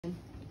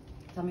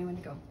Tell me when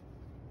to go.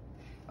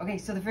 Okay,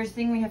 so the first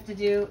thing we have to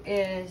do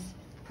is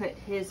put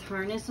his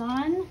harness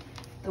on.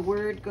 The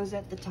word goes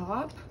at the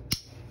top,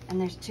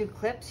 and there's 2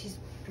 clips. He's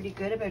pretty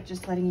good about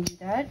just letting you do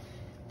that.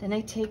 Then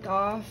I take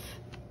off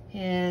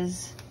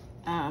his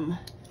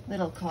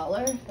little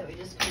collar that we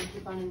just kind of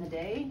keep on in the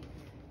day.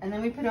 And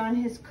then we put on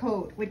his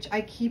coat, which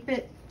I keep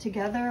it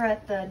together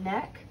at the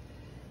neck.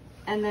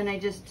 And then I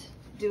just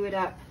do it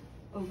up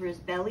over his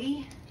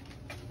belly.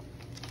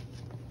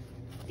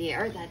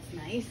 There, that's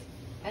nice.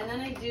 And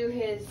then I do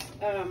his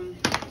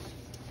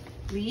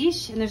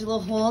leash, and there's a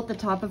little hole at the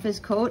top of his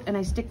coat, and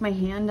I stick my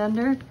hand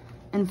under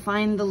and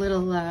find the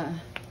little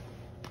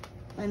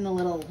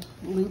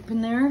loop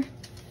in there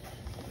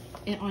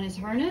on his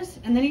harness,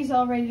 and then he's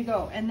all ready to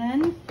go. And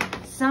then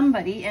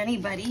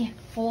anybody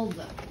holds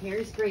them.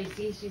 Here's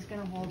Gracie, she's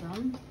gonna hold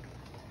them.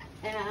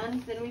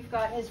 And then we've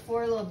got his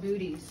 4 little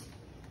booties.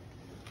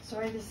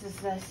 Sorry this is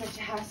such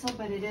a hassle,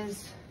 but it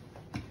is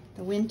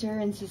the winter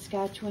in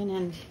Saskatchewan,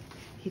 and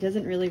he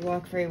doesn't really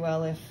walk very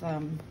well if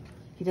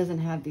he doesn't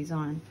have these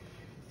on.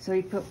 So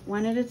you put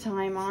one at a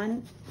time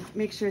on,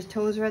 make sure his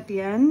toes are at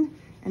the end,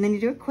 and then you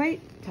do it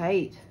quite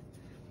tight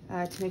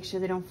to make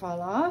sure they don't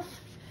fall off.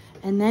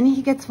 And then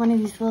he gets one of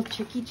these little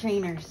tricky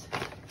trainers.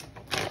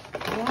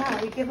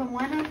 Yeah, we give him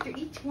one after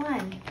each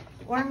one,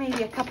 or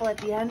maybe a couple at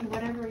the end,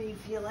 whatever you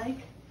feel like.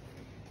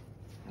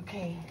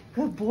 Okay,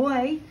 good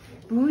boy.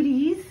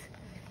 Booties.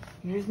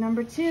 Here's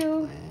number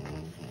 2.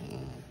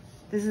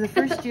 This is the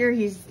first year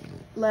he's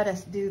let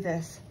us do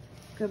this.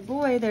 Good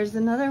boy. There's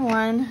another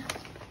one.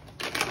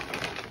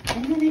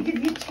 And then I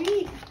give you a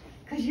treat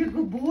because you're a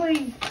good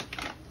boy.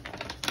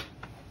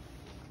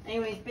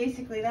 Anyways,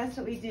 basically that's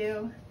what we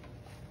do.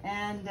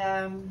 And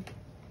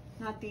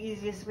not the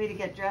easiest way to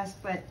get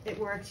dressed, but it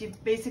works. You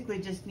basically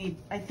just need,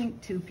 I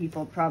think, 2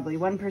 people probably.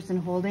 One person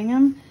holding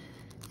him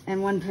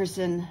and one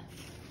person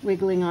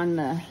wiggling on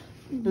the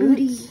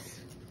booties.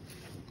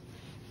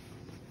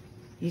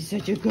 He's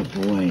such a good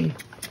boy.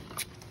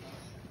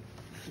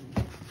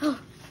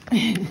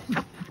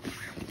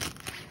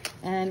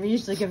 And we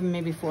usually give him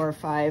maybe 4 or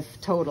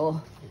 5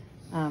 total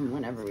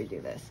whenever we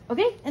do this.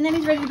 Okay, and then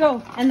he's ready to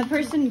go. And the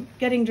person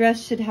getting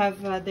dressed should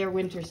have their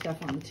winter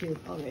stuff on too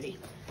already.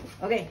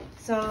 Okay,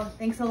 so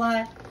thanks a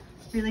lot.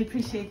 Really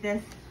appreciate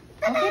this.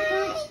 Okay,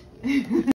 Coach.